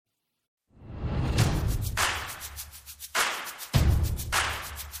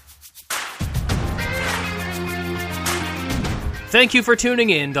Thank you for tuning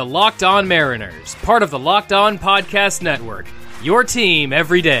in to Locked On Mariners, part of the Locked On Podcast Network, your team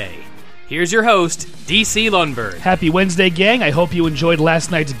every day. Here's your host, DC Lundberg. Happy Wednesday, gang. I hope you enjoyed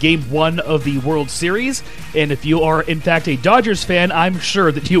last night's Game 1 of the World Series. And if you are, in fact, a Dodgers fan, I'm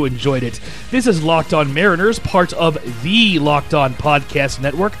sure that you enjoyed it. This is Locked On Mariners, part of the Locked On Podcast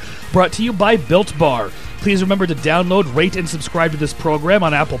Network, brought to you by Built Bar. Please remember to download, rate, and subscribe to this program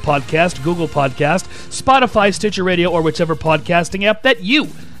on Apple Podcast, Google Podcast, Spotify, Stitcher Radio, or whichever podcasting app that you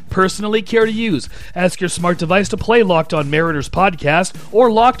personally care to use. Ask your smart device to play Locked On Mariners Podcast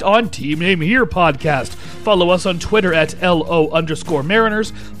or Locked On Team Name Here Podcast. Follow us on Twitter at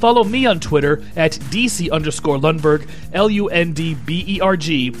LO_Mariners. Follow me on Twitter at DC_Lundberg,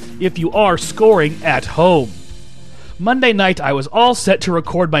 LUNDBERG, if you are scoring at home. Monday night, I was all set to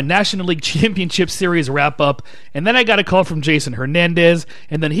record my National League Championship Series wrap-up, and then I got a call from Jason Hernandez,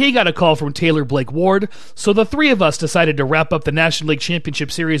 and then he got a call from Taylor Blake Ward, so the three of us decided to wrap up the National League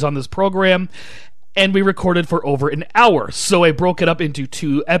Championship Series on this program, and we recorded for over an hour. So I broke it up into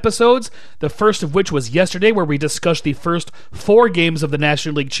 2 episodes, the first of which was yesterday, where we discussed the first 4 games of the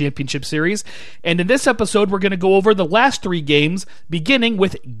National League Championship Series, and in this episode, we're going to go over the last 3 games, beginning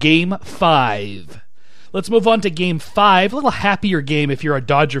with Game 5. Let's move on to Game 5, a little happier game if you're a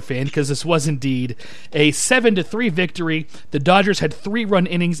Dodger fan, because this was indeed a 7-3 victory. The Dodgers had 3-run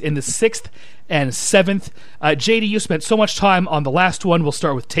innings in the 6th and 7th. JD, you spent so much time on the last one. We'll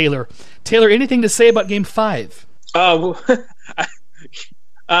start with Taylor. Taylor, anything to say about Game 5? Threw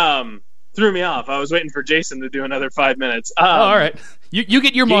me off. I was waiting for Jason to do another 5 minutes. All right. You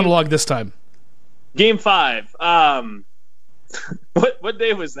get your monologue this time. Game 5. What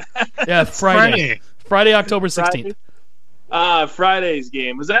day was that? Yeah, Friday, October 16th. Friday's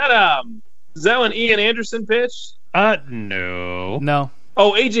game. Was that when Ian Anderson pitched? No.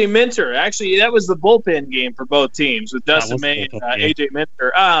 Oh, AJ Minter. Actually, that was the bullpen game for both teams with Dustin May and AJ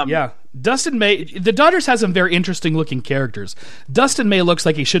Minter. Yeah. Dustin May, the Dodgers has some very interesting looking characters. Dustin May looks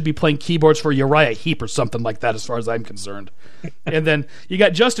like he should be playing keyboards for Uriah Heep or something like that as far as I'm concerned. And then you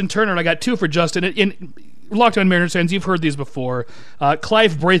got Justin Turner, and I got 2 for Justin. In Locked On Mariners fans, you've heard these before.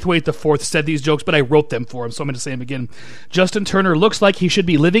 Clive Braithwaite IV said these jokes, but I wrote them for him, so I'm going to say them again. Justin Turner looks like he should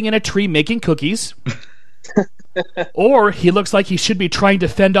be living in a tree making cookies. Or he looks like he should be trying to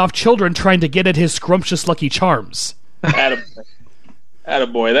fend off children trying to get at his scrumptious Lucky Charms.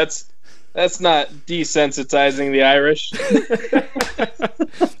 Attaboy. That's not desensitizing the Irish.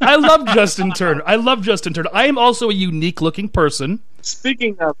 I love Justin Turner. I am also a unique-looking person.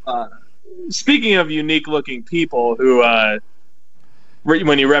 Speaking of unique-looking people who,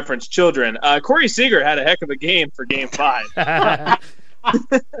 when you reference children, Corey Seager had a heck of a game for Game 5. I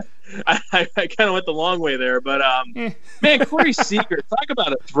kind of went the long way there, but man, Corey Seager, talk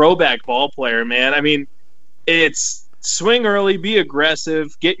about a throwback ball player, man. I mean, it's swing early, be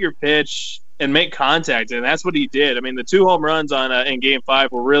aggressive, get your pitch, and make contact, and that's what he did. I mean, the 2 home runs in Game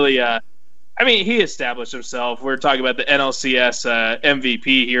 5 were really he established himself. We're talking about the NLCS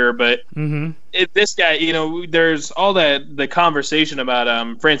MVP here, but this guy, there's all the conversation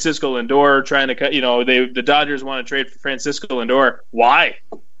about Francisco Lindor trying to cut. The Dodgers want to trade for Francisco Lindor. Why?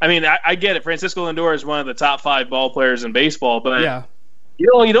 I mean, I get it. Francisco Lindor is one of the top 5 ball players in baseball, but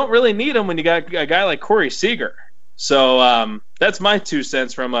you don't really need him when you got a guy like Corey Seager. So that's my 2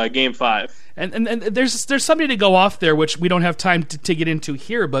 cents from Game 5. And there's something to go off there, which we don't have time to get into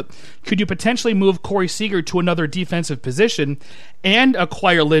here, but could you potentially move Corey Seager to another defensive position and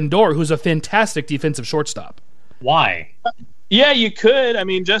acquire Lindor, who's a fantastic defensive shortstop? Why? Yeah, you could. I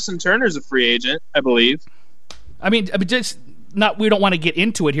mean, Justin Turner's a free agent, I believe. I mean, just not. We don't want to get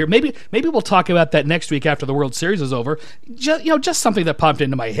into it here. Maybe we'll talk about that next week after the World Series is over. Just something that popped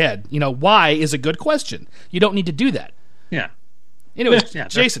into my head. Why is a good question. You don't need to do that. Yeah. Anyways,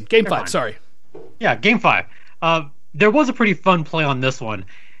 Jason, Game 5. Fine. Sorry. Yeah, Game 5. There was a pretty fun play on this one,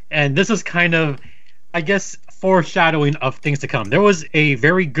 and this is kind of, I guess, foreshadowing of things to come. There was a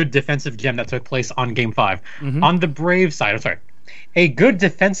very good defensive gem that took place on Game 5. On the Braves side, a good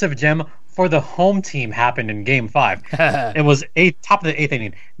defensive gem for the home team happened in Game 5. It was top of the 8th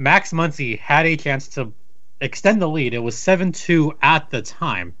inning. Max Muncy had a chance to extend the lead. It was 7-2 at the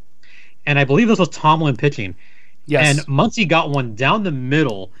time, and I believe this was Tomlin pitching. Yes. And Muncy got one down the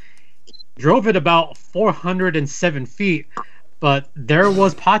middle, drove it about 407 feet, but there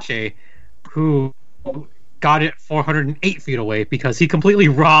was Pache, who got it 408 feet away because he completely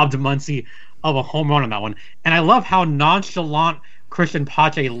robbed Muncy of a home run on that one. And I love how nonchalant Christian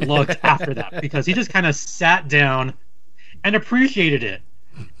Pache looked after that, because he just kind of sat down and appreciated it.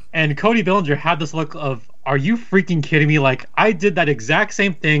 And Cody Bellinger had this look of, are you freaking kidding me? Like, I did that exact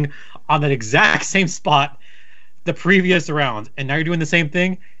same thing on that exact same spot the previous round, and now you're doing the same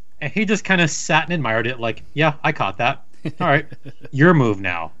thing. And he just kind of sat and admired it, like, yeah, I caught that. All right, your move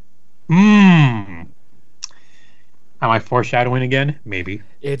now. Am I foreshadowing again? Maybe.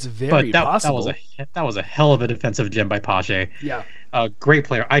 It's very possible. That was a hell of a defensive gem by Pache. Yeah. Great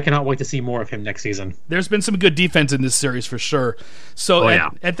player. I cannot wait to see more of him next season. There's been some good defense in this series for sure. So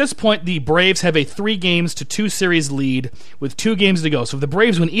at this point, the Braves have a 3-2 series lead with 2 games to go. So if the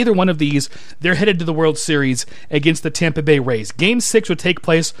Braves win either one of these, they're headed to the World Series against the Tampa Bay Rays. Game 6 would take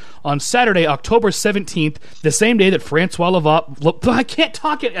place on Saturday, October 17th, the same day that Francois Lavoie... I can't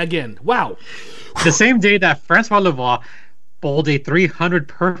talk it again. Wow. The same day that Francois Lavoie bowled a 300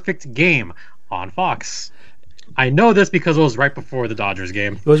 perfect game on Fox. I know this because it was right before the Dodgers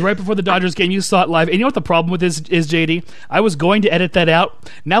game. It was right before the Dodgers game. You saw it live. And you know what the problem with this is, JD? I was going to edit that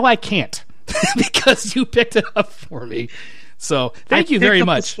out. Now I can't because you picked it up for me. So thank you very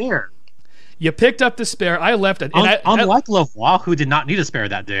much. You picked up the spare. I left it. Unlike Lavoie, who did not need a spare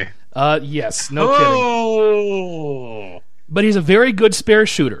that day. Yes, no kidding. But he's a very good spare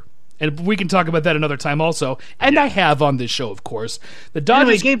shooter. And we can talk about that another time also. And I have on this show, of course. The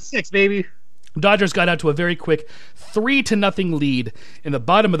Dodgers... Anyway, Game 6, baby. Dodgers got out to a very quick 3-0 lead in the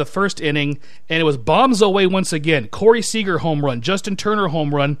bottom of the first inning, and it was bombs away once again. Corey Seager home run, Justin Turner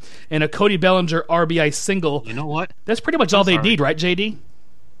home run, and a Cody Bellinger RBI single. You know what? That's pretty much all they need, right, JD?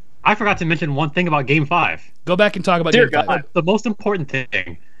 I forgot to mention one thing about Game 5. Go back and talk about Game 5. The most important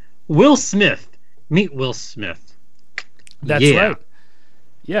thing. Will Smith. Meet Will Smith. That's right.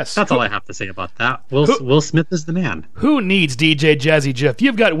 Yes. That's all I have to say about that. Will Smith is the man. Who needs DJ Jazzy Jeff?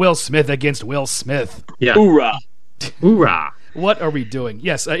 You've got Will Smith against Will Smith. Yeah. Hoorah. Hoorah. What are we doing?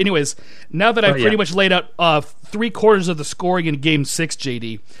 Yes. Anyways, now that I've pretty much laid out 3/4 of the scoring in Game 6,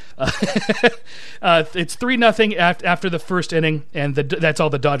 JD, it's 3-0 after the first inning, and that's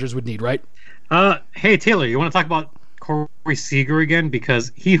all the Dodgers would need, right? Hey, Taylor, you want to talk about Corey Seager again?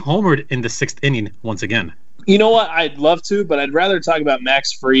 Because he homered in the 6th inning once again. You know what? I'd love to, but I'd rather talk about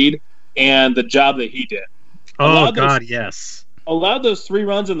Max Fried and the job that he did. Yes. Allowed those 3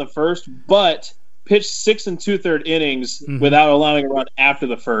 runs in the first, but pitched 6 2/3 innings without allowing a run after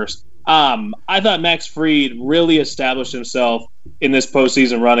the first. I thought Max Fried really established himself in this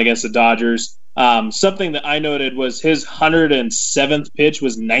postseason run against the Dodgers. Something that I noted was his 107th pitch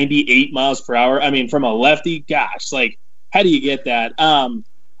was 98 miles per hour. I mean, from a lefty, gosh, like, how do you get that?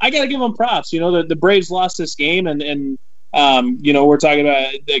 I got to give them props. You know, the Braves lost this game, and you know, we're talking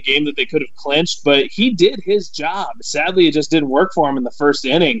about a game that they could have clinched, but he did his job. Sadly, it just didn't work for him in the first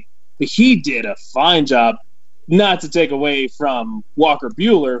inning, but he did a fine job, not to take away from Walker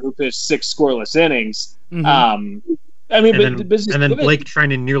Buehler, who pitched 6 scoreless innings. And then Blake trying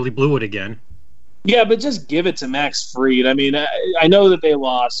to nearly blew it again. Yeah, but just give it to Max Fried. I mean, I know that they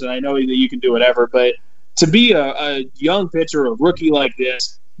lost, and I know that you can do whatever, but to be a young pitcher, a rookie like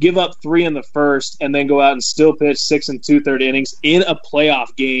this, give up 3 in the first, and then go out and still pitch 6 2/3 innings in a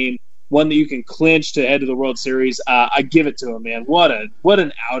playoff game, one that you can clinch to head to the World Series. I give it to him, man. What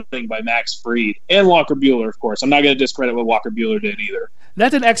an outing by Max Fried and Walker Buehler, of course. I'm not going to discredit what Walker Buehler did either.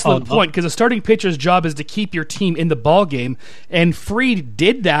 That's an excellent point, because a starting pitcher's job is to keep your team in the ball game, and Fried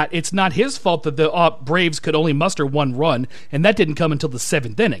did that. It's not his fault that the Braves could only muster 1 run, and that didn't come until the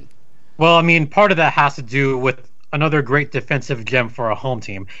 7th inning. Well, I mean, part of that has to do with another great defensive gem for a home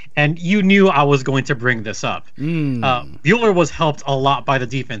team. And you knew I was going to bring this up. Buehler was helped a lot by the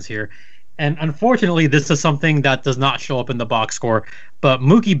defense here. And unfortunately, this is something that does not show up in the box score. But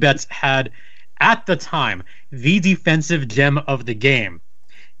Mookie Betts had, at the time, the defensive gem of the game.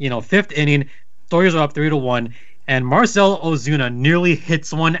 You know, 5th inning, Dodgers are up 3-1, and Marcell Ozuna nearly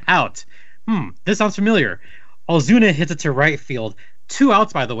hits one out. This sounds familiar. Ozuna hits it to right field. 2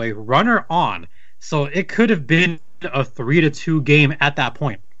 outs, by the way, runner on. So it could have been a 3-2 game at that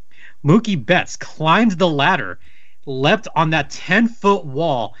point. Mookie Betts climbed the ladder, leapt on that 10-foot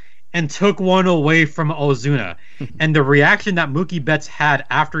wall, and took one away from Ozuna. And the reaction that Mookie Betts had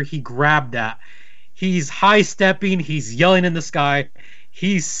after he grabbed that, he's high-stepping, he's yelling in the sky,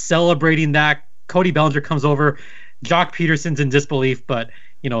 he's celebrating that. Cody Bellinger comes over, Jock Peterson's in disbelief, but,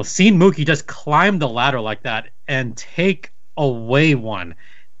 you know, seeing Mookie just climb the ladder like that and take away one,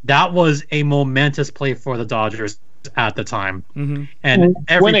 that was a momentous play for the Dodgers at the time. And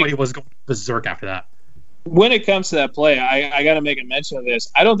everybody was going berserk after that. When it comes to that play, I got to make a mention of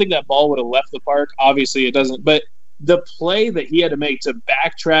this. I don't think that ball would have left the park. Obviously, it doesn't. But the play that he had to make to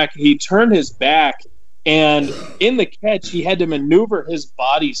backtrack, he turned his back, and in the catch, he had to maneuver his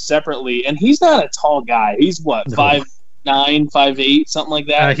body separately. And he's not a tall guy. He's, 5'9", 5'9", 5'8", something like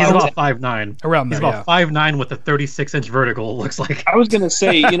that. He's about 5'9". Around He's there, about 5'9" with a 36-inch vertical, it looks like. I was going to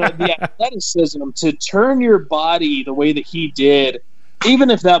say, the athleticism to turn your body the way that he did, even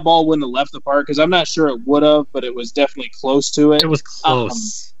if that ball wouldn't have left the park, because I'm not sure it would have, but it was definitely close to it. It was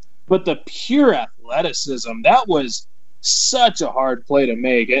close. But the pure athleticism, that was such a hard play to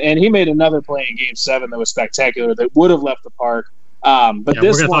make. And he made another play in Game 7 that was spectacular that would have left the park. But we're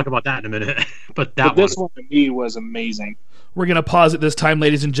this going to one, talk about that in a minute. But this one to me was amazing. We're going to pause at this time,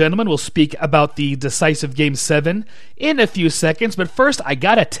 ladies and gentlemen. We'll speak about the decisive Game 7 in a few seconds. But first, I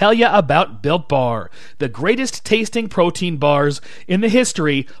got to tell you about Built Bar, the greatest tasting protein bars in the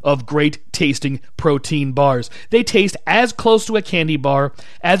history of great tasting protein bars. They taste as close to a candy bar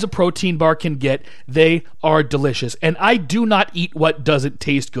as a protein bar can get. They are delicious. And I do not eat what doesn't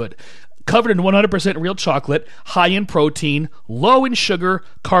taste good. Covered in 100% real chocolate, high in protein, low in sugar,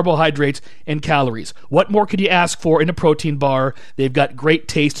 carbohydrates, and calories. What more could you ask for in a protein bar? They've got great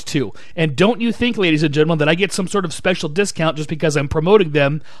taste too. And don't you think, ladies and gentlemen, that I get some sort of special discount just because I'm promoting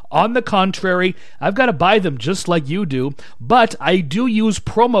them. On the contrary, I've got to buy them just like you do. But I do use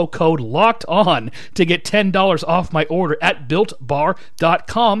promo code LOCKEDON to get $10 off my order at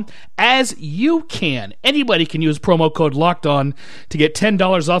BuiltBar.com, as you can. Anybody can use promo code LOCKEDON to get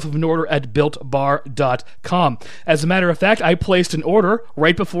 $10 off of an order at BuiltBar.com. As a matter of fact, I placed an order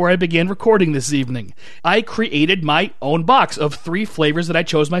right before I began recording this evening. I created my own box of 3 flavors that I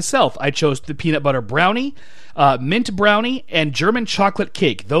chose myself. I chose the peanut butter brownie, mint brownie, and German chocolate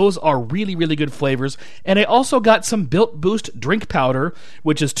cake. Those are really, really good flavors. And I also got some Built Boost drink powder,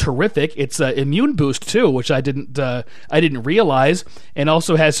 which is terrific. It's an immune boost too, which I didn't realize, and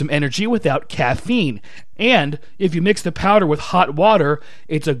also has some energy without caffeine. And if you mix the powder with hot water,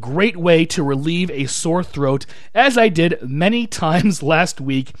 it's a great way to relieve a sore throat, as I did many times last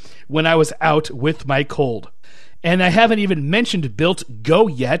week when I was out with my cold. And I haven't even mentioned Built Go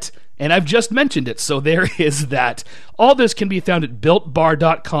yet, and I've just mentioned it, so there is that. All this can be found at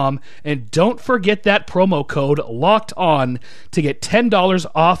BuiltBar.com, and don't forget that promo code LOCKEDON to get $10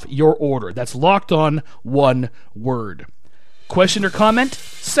 off your order. That's locked on, one word. Question or comment?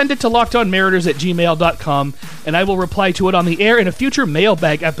 Send it to lockedonmariners@gmail.com, and I will reply to it on the air in a future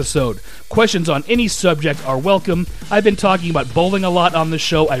mailbag episode. Questions on any subject are welcome. I've been talking about bowling a lot on the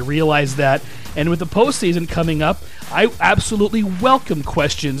show, I realize that. And with the postseason coming up, I absolutely welcome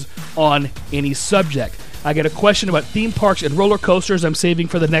questions on any subject. I got a question about theme parks and roller coasters I'm saving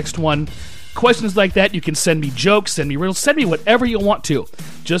for the next one. Questions like that, you can send me jokes, send me riddles, send me whatever you want to,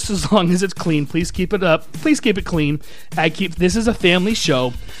 just as long as it's clean. Please keep it up. Please keep it clean. This is a family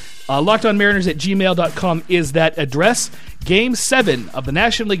show. LockedOnMariners@gmail.com is that address. Game 7 of the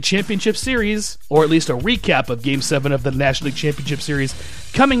National League Championship Series, or at least a recap of Game 7 of the National League Championship Series,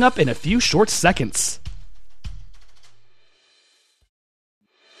 coming up in a few short seconds.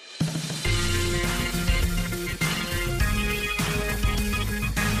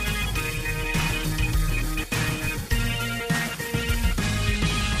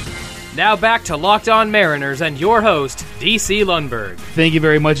 Now back to Locked On Mariners and your host, DC Lundberg. Thank you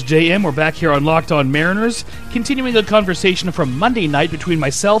very much, JM. We're back here on Locked On Mariners, continuing a conversation from Monday night between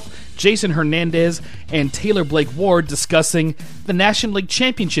myself, Jason Hernandez, and Taylor Blake Ward discussing the National League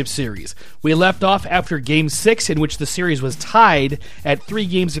Championship Series. We left off after Game 6, in which the series was tied at 3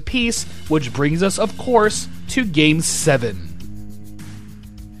 games apiece, which brings us, of course, to Game 7.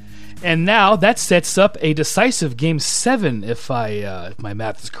 And now that sets up a decisive Game 7, if my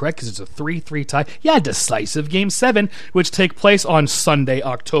math is correct, because it's a 3-3 tie. Yeah, decisive Game 7, which take place on Sunday,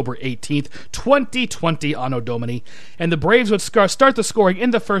 October 18th, 2020, Anno Domini. And the Braves would start the scoring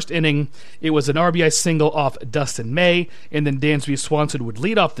in the first inning. It was an RBI single off Dustin May, and then Dansby Swanson would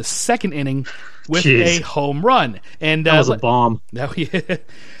lead off the second inning with a home run. And that was a bomb.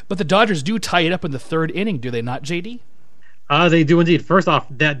 But the Dodgers do tie it up in the third inning, do they not, JD? They do indeed. First off,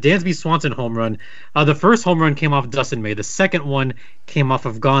 that Dansby Swanson home run, the first home run came off Dustin May. The second one came off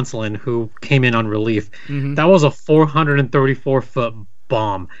of Gonsolin, who came in on relief. Mm-hmm. That was a 434-foot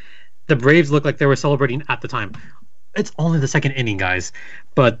bomb. The Braves looked like they were celebrating at the time. It's only the second inning, guys,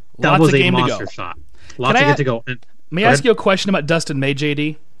 but that was a monster shot. Lots of game to go. May I ask you a question about Dustin May,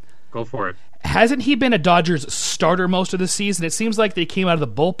 JD? Go for it. Hasn't he been a Dodgers starter most of the season? It seems like they came out of the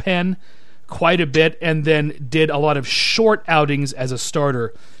bullpen quite a bit and then did a lot of short outings as a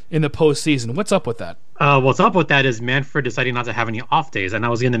starter in the postseason. What's up with that? What's up with that is Manfred deciding not to have any off days, and I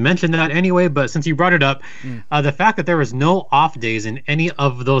was going to mention that anyway, but since you brought it up, the fact that there was no off days in any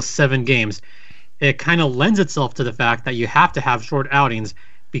of those 7 games, it kind of lends itself to the fact that you have to have short outings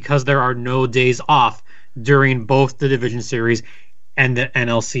because there are no days off during both the division series and the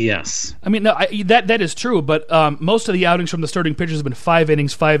NLCS. I mean, no, that is true, but most of the outings from the starting pitchers have been 5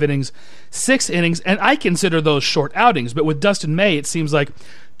 innings, 6 innings, and I consider those short outings. But with Dustin May, it seems like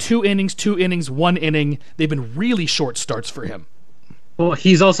 2 innings, 1 inning. They've been really short starts for him. Well,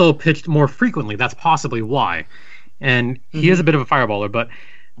 he's also pitched more frequently. That's possibly why. And he is a bit of a fireballer, but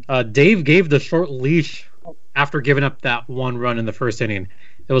Dave gave the short leash after giving up that 1 run in the first inning.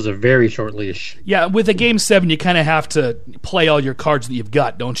 It was a very short leash. Yeah, with a Game 7, you kind of have to play all your cards that you've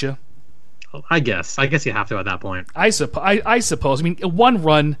got, don't you? I guess you have to at that point. I suppose. I mean, 1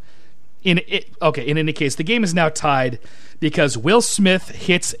 run in any case, the game is now tied because Will Smith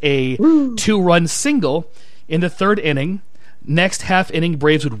hits a 2-run single in the 3rd inning. Next half inning,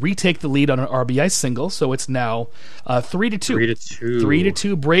 Braves would retake the lead on an RBI single, so it's now 3-2. 3-2.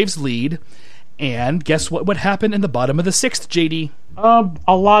 3-2 Braves lead. And guess what would happen in the bottom of the 6th, JD?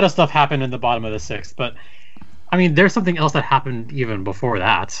 A lot of stuff happened in the bottom of the 6th, but I mean, there's something else that happened even before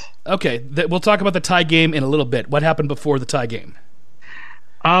that. Okay, we'll talk about the tie game in a little bit. What happened before the tie game?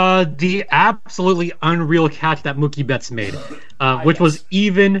 The absolutely unreal catch that Mookie Betts made, which was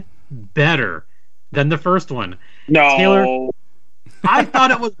even better than the first one. No. Taylor, I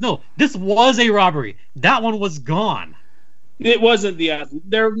thought it was... No, this was a robbery. That one was gone. It wasn't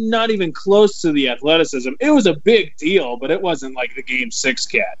they're not even close to the athleticism. It was a big deal, but it wasn't like the Game 6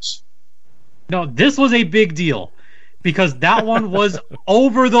 catch. No, this was a big deal because that one was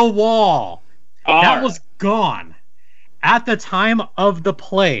over the wall. That was gone. At the time of the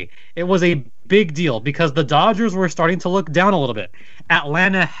play, it was a big deal because the Dodgers were starting to look down a little bit.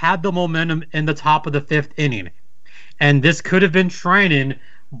 Atlanta had the momentum in the top of the 5th inning, and this could have been Treinen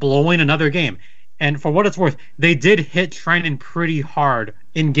blowing another game. And for what it's worth, they did hit Treinen pretty hard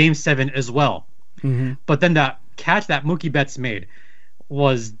in Game 7 as well. Mm-hmm. But then that catch that Mookie Betts made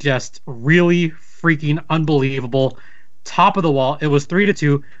was just really freaking unbelievable. Top of the wall. It was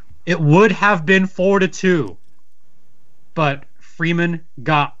 3-2. It would have been 4-2. But Freeman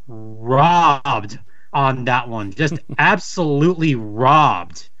got robbed on that one. Just absolutely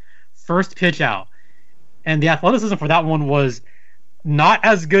robbed. First pitch out. And the athleticism for that one was not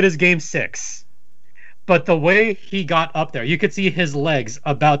as good as Game 6. But the way he got up there, you could see his legs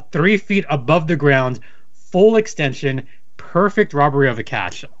about 3 feet above the ground, full extension, perfect robbery of a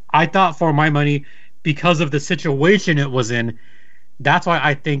catch. I thought for my money, because of the situation it was in, that's why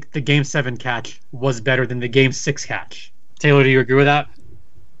I think the Game 7 catch was better than the Game 6 catch. Taylor, do you agree with that?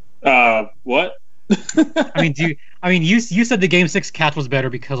 What? You said the Game 6 catch was better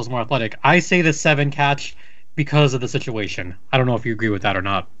because it was more athletic. I say the 7 catch because of the situation. I don't know if you agree with that or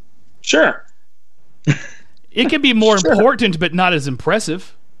not. Sure. It can be more important, but not as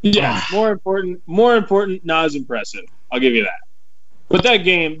impressive. Yeah, more important, not as impressive. I'll give you that. But that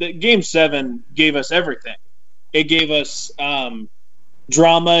Game 7 gave us everything. It gave us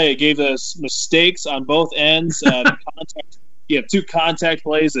drama. It gave us mistakes on both ends. You have 2 contact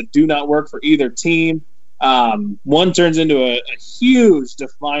plays that do not work for either team. One turns into a huge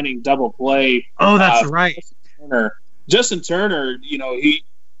defining double play. Oh, that's right. Justin Turner,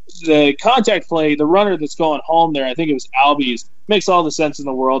 the contact play, the runner that's going home there, I think it was Albies, makes all the sense in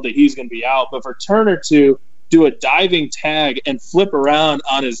the world that he's going to be out. But for Turner to do a diving tag and flip around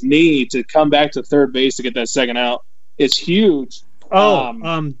on his knee to come back to third base to get that second out, it's huge.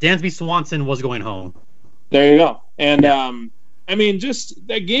 Dansby Swanson was going home. There you go. And, just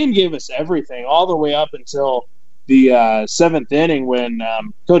that game gave us everything all the way up until the 7th inning when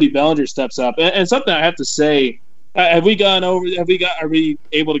Cody Bellinger steps up. And something I have to say, are we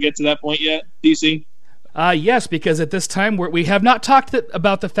able to get to that point yet, DC? Yes, because at this time we have not talked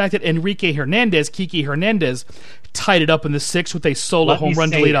about the fact that Kiki Hernandez, tied it up in the 6th with a solo home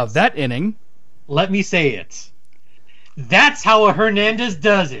run to lead off that inning. Let me say it. That's how a Hernandez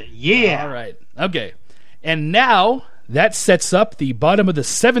does it. Yeah. All right. Okay. And now that sets up the bottom of the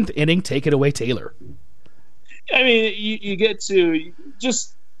 7th inning. Take it away, Taylor. I mean, you get to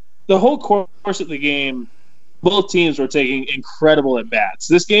just the whole course of the game. Both teams were taking incredible at-bats.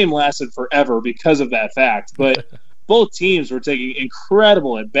 This game lasted forever because of that fact, but both teams were taking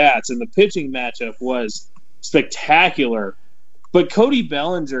incredible at-bats, and the pitching matchup was spectacular. But Cody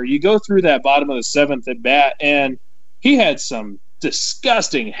Bellinger, you go through that bottom of the 7th at-bat, and he had some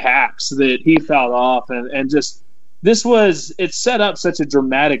disgusting hacks that he fouled off, and just it set up such a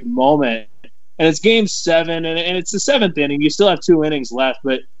dramatic moment. And it's Game 7, and it's the 7th inning. You still have 2 innings left,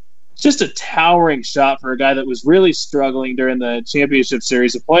 but just a towering shot for a guy that was really struggling during the championship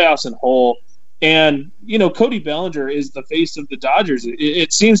series, the playoffs and whole. And, Cody Bellinger is the face of the Dodgers.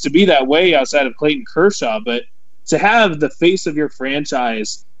 It seems to be that way outside of Clayton Kershaw, but to have the face of your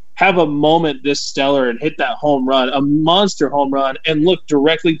franchise have a moment this stellar and hit that home run, a monster home run, and look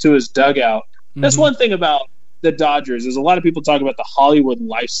directly to his dugout. That's one thing about the Dodgers is a lot of people talk about the Hollywood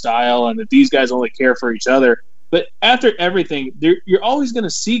lifestyle and that these guys only care for each other. But after everything, you're always going to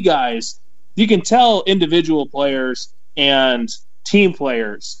see guys. You can tell individual players and team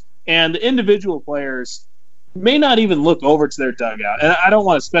players, and the individual players may not even look over to their dugout. And I don't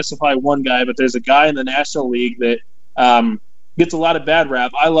want to specify one guy, but there's a guy in the National League that gets a lot of bad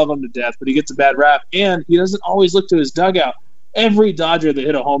rap. I love him to death, but he gets a bad rap, and he doesn't always look to his dugout. Every Dodger that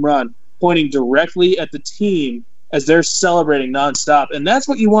hit a home run pointing directly at the team as they're celebrating nonstop. And that's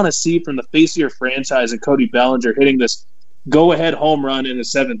what you want to see from the face of your franchise and Cody Bellinger hitting this go-ahead home run in the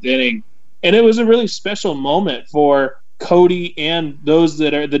 7th inning. And it was a really special moment for Cody and those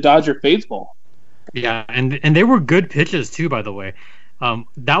that are the Dodger faithful. Yeah, and they were good pitches too, by the way.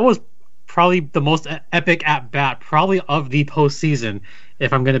 That was probably the most epic at-bat probably of the postseason,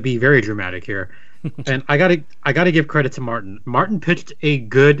 if I'm going to be very dramatic here. And I gotta give credit to Martin. Martin pitched a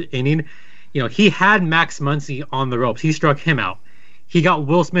good inning. You know, he had Max Muncy on the ropes. He struck him out. He got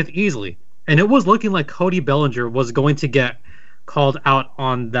Will Smith easily. And it was looking like Cody Bellinger was going to get called out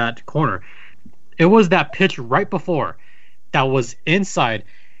on that corner. It was that pitch right before that was inside.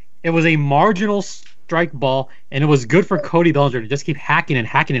 It was a marginal strike ball, and it was good for Cody Bellinger to just keep hacking and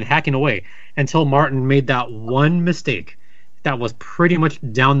hacking and hacking away until Martin made that one mistake that was pretty much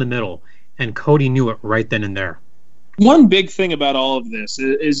down the middle, and Cody knew it right then and there. One big thing about all of this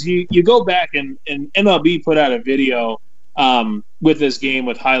is you go back and MLB put out a video with this game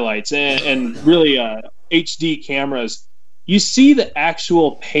with highlights and really HD cameras. You see the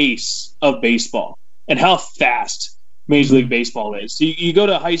actual pace of baseball and how fast Major League Baseball is. So you go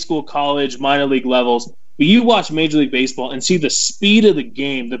to high school, college, minor league levels, but you watch Major League Baseball and see the speed of the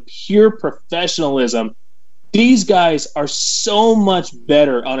game, the pure professionalism. These guys are so much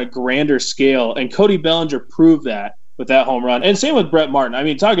better on a grander scale, and Cody Bellinger proved that with that home run. And same with Brett Martin. I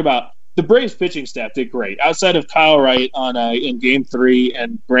mean, talk about the Braves pitching staff did great. Outside of Kyle Wright in Game 3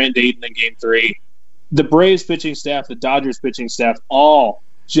 and Brant Dayton in Game 3, the Braves pitching staff, the Dodgers pitching staff, all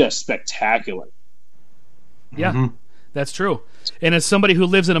just spectacular. Yeah, that's true. And as somebody who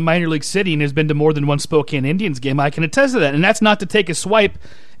lives in a minor league city and has been to more than one Spokane Indians game, I can attest to that. And that's not to take a swipe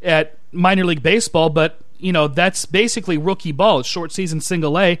at minor league baseball, but you know, that's basically rookie ball. It's short season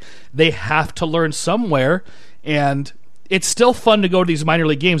single A. They have to learn somewhere, and it's still fun to go to these minor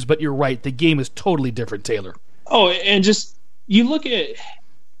league games, but you're right. The game is totally different, Taylor. Oh, and just you look at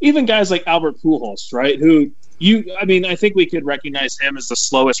even guys like Albert Pujols, right, I think we could recognize him as the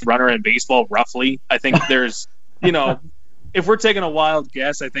slowest runner in baseball, roughly. I think there's, if we're taking a wild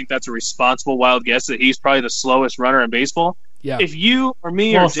guess, I think that's a responsible wild guess that he's probably the slowest runner in baseball. Yeah. If you or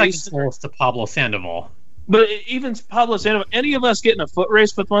me or Jason... slowest to Pablo Sandoval. But even Pablo Sandoval, any of us get in a foot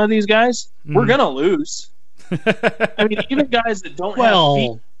race with one of these guys, we're going to lose. I mean, even guys that don't have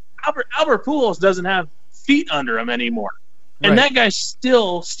feet. Albert Pujols doesn't have feet under him anymore. And that guy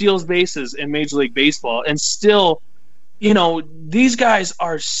still steals bases in Major League Baseball. And still, these guys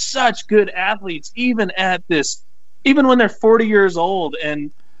are such good athletes, even when they're 40 years old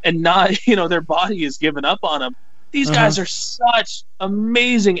and not, their body is giving up on them. These guys are such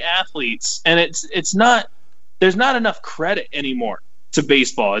amazing athletes. And there's not enough credit anymore to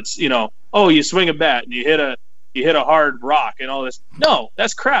baseball. It's, you swing a bat and you hit a hard rock and all this. No,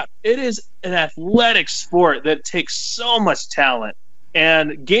 that's crap. It is an athletic sport that takes so much talent.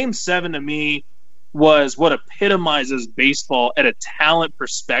 And Game 7 to me was what epitomizes baseball at a talent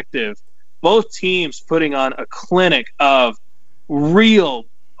perspective. Both teams putting on a clinic of real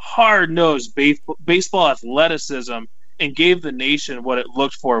hard-nosed baseball athleticism and gave the nation what it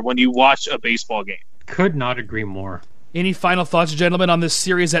looked for when you watch a baseball game. Could not agree more. Any final thoughts, gentlemen, on this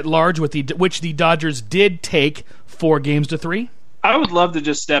series at large, which the Dodgers did take 4-3? I would love to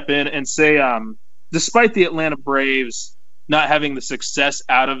just step in and say, despite the Atlanta Braves not having the success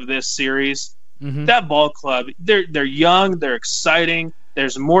out of this series, that ball club, they're young, they're exciting,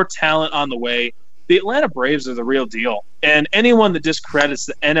 there's more talent on the way. The Atlanta Braves are the real deal. And anyone that discredits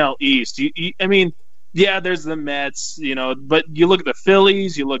the NL East, there's the Mets, but you look at the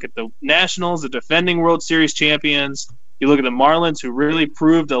Phillies, you look at the Nationals, the defending World Series champions, you look at the Marlins, who really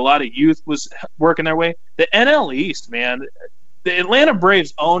proved a lot of youth was working their way. The NL East, man, the Atlanta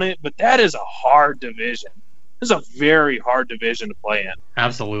Braves own it, but that is a hard division. This is a very hard division to play in.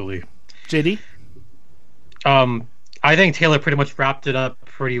 Absolutely. JD? I think Taylor pretty much wrapped it up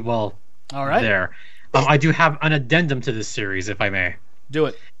pretty well. All right. There. I do have an addendum to this series, if I may. Do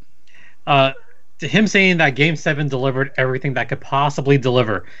it. To him saying that Game 7 delivered everything that could possibly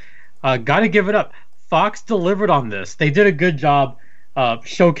deliver. Got to give it up. Fox delivered on this. They did a good job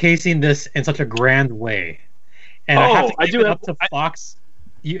showcasing this in such a grand way. And I have to give it up to Fox.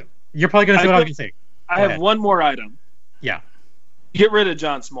 You're probably going to say what I was going to say. I have one more item. Yeah. Get rid of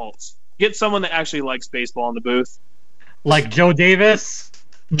John Smoltz. Get someone that actually likes baseball in the booth. Like Joe Davis?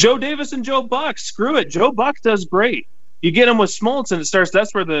 Joe Davis and Joe Buck. Screw it. Joe Buck does great. You get him with Smoltz, and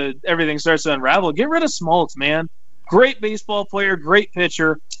that's where everything starts to unravel. Get rid of Smoltz, man. Great baseball player, great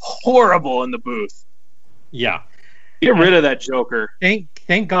pitcher, horrible in the booth. Yeah. Get rid of that joker.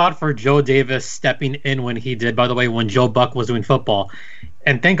 Thank God for Joe Davis stepping in when he did, by the way, when Joe Buck was doing football.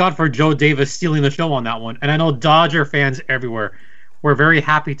 And thank God for Joe Davis stealing the show on that one. And I know Dodger fans everywhere were very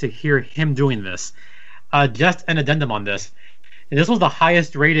happy to hear him doing this. Just an addendum on this. And this was the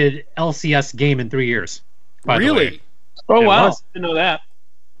highest rated LCS game in 3 years. By the way. Oh, wow. Didn't know that.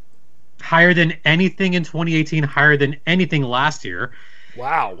 Higher than anything in 2018, higher than anything last year.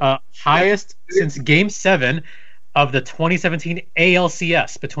 Wow. Highest since Game 7 of the 2017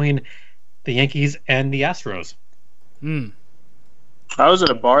 ALCS between the Yankees and the Astros. I was at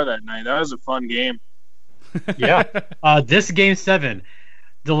a bar that night. That was a fun game. Yeah. This Game 7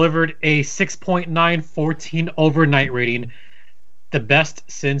 delivered a 6.914 overnight rating, the best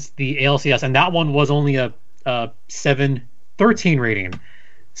since the ALCS. And that one was only a 713 rating.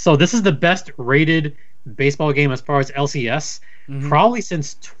 So this is the best rated baseball game as far as LCS, probably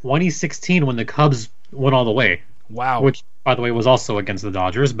since 2016 when the Cubs went all the way. Wow. Which, by the way, was also against the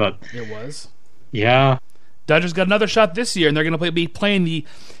Dodgers, but... It was. Yeah. Dodgers got another shot this year, and they're going to be playing the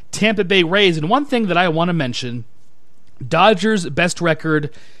Tampa Bay Rays. And one thing that I want to mention, Dodgers' best record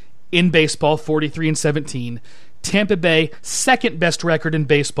in baseball, 43-17. Tampa Bay, second best record in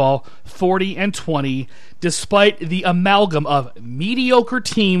baseball, 40-20. Despite the amalgam of mediocre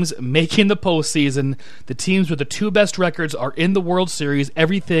teams making the postseason, the teams with the two best records are in the World Series.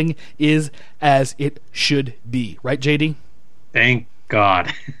 Everything is as it should be. Right, JD? Thank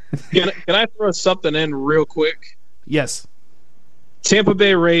God. Can I throw something in real quick? Yes. Tampa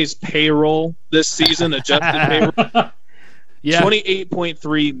Bay Rays payroll this season, adjusted payroll. Yeah.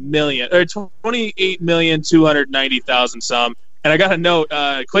 28.3 million, or 28,290,000 some. And I got a note,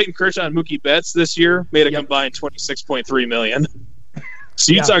 Clayton Kershaw and Mookie Betts this year made a combined 26.3 million.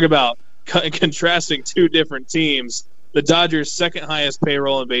 So you talk about contrasting two different teams. The Dodgers' second highest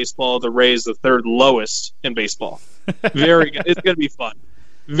payroll in baseball, the Rays' the third lowest in baseball. Very good. It's going to be fun.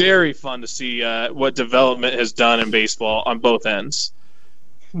 Very fun to see what development has done in baseball on both ends.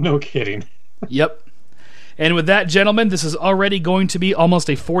 No kidding. Yep. And with that, gentlemen, this is already going to be almost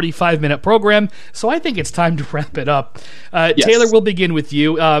a 45-minute program, so I think it's time to wrap it up. Yes. Taylor, we'll begin with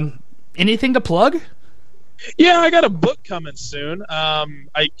you. Anything to plug? Yeah, I got a book coming soon.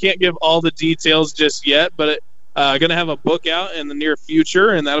 I can't give all the details just yet, but going to have a book out in the near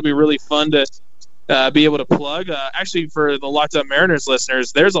future, and that'll be really fun to be able to plug. Actually, for the Locked On Mariners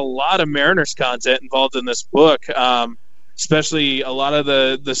listeners, there's a lot of Mariners content involved in this book, especially a lot of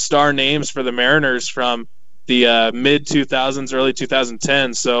the star names for the Mariners from the mid-2000s, early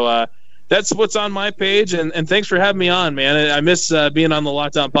 2010s. So that's what's on my page, and thanks for having me on, man. I miss being on the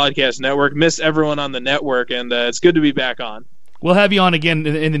Locked On Podcast Network, miss everyone on the network, and it's good to be back on. We'll have you on again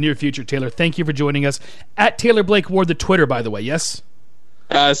in the near future, Taylor. Thank you for joining us. At Taylor Blake Ward, the Twitter, by the way, yes?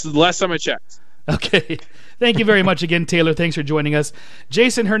 This is the last time I checked. Okay. Thank you very much again, Taylor. Thanks for joining us.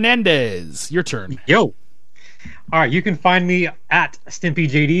 Jason Hernandez, your turn. Yo. All right, you can find me at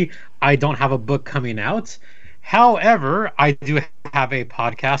StimpyJD. I don't have a book coming out. However, I do have a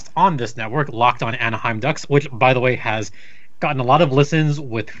podcast on this network, Locked On Anaheim Ducks, which, by the way, has gotten a lot of listens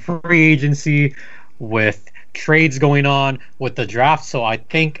with free agency, with trades going on, with the draft. So I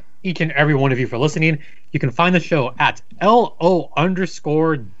thank each and every one of you for listening. You can find the show at LO_Ducks.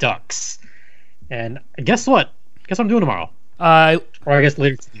 And guess what? Guess what I'm doing tomorrow? Or I guess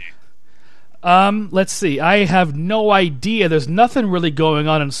later today. Let's see. I have no idea. There's nothing really going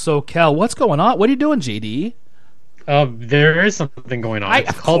on in SoCal. What's going on? What are you doing, JD? There is something going on.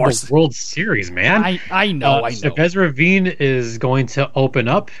 It's called the World Series, man. I know. Chavez Ravine is going to open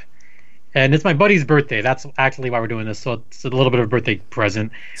up, and it's my buddy's birthday. That's actually why we're doing this, so it's a little bit of a birthday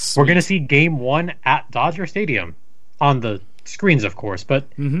present. Sweet. We're going to see Game 1 at Dodger Stadium on the screens, of course, but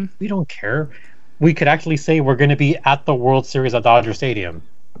we don't care. We could actually say we're going to be at the World Series at Dodger Stadium.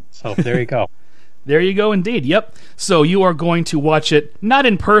 So there you go. There you go, indeed. Yep. So you are going to watch it, not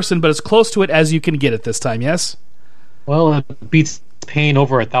in person, but as close to it as you can get it this time, yes? Well, it beats paying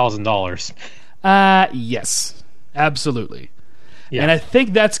over $1,000. Yes. Absolutely. Yeah. And I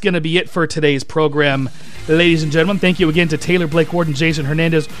think that's going to be it for today's program, ladies and gentlemen. Thank you again to Taylor Blake Ward and Jason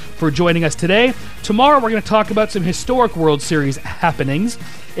Hernandez for joining us today. Tomorrow we're going to talk about some historic World Series happenings,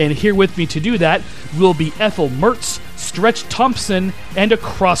 and here with me to do that will be Ethel Mertz, Stretch Thompson, and a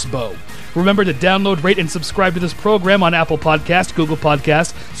crossbow. Remember to download, rate, and subscribe to this program on Apple Podcasts, Google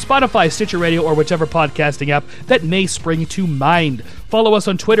Podcasts, Spotify, Stitcher Radio, or whichever podcasting app that may spring to mind. Follow us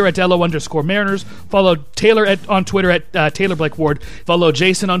on Twitter at LO_Mariners. Follow Taylor on Twitter at Taylor Blake Ward. Follow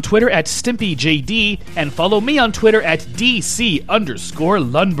Jason on Twitter at StimpyJD. And follow me on Twitter at DC_Lundberg.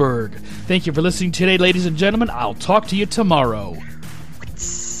 Thank you for listening today, ladies and gentlemen. I'll talk to you tomorrow.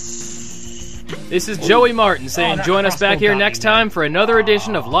 This is Joey Martin saying join us back here next time for another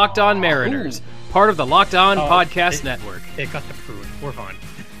edition of Locked On Mariners, part of the Locked On Podcast Network. It got the food. We're fine.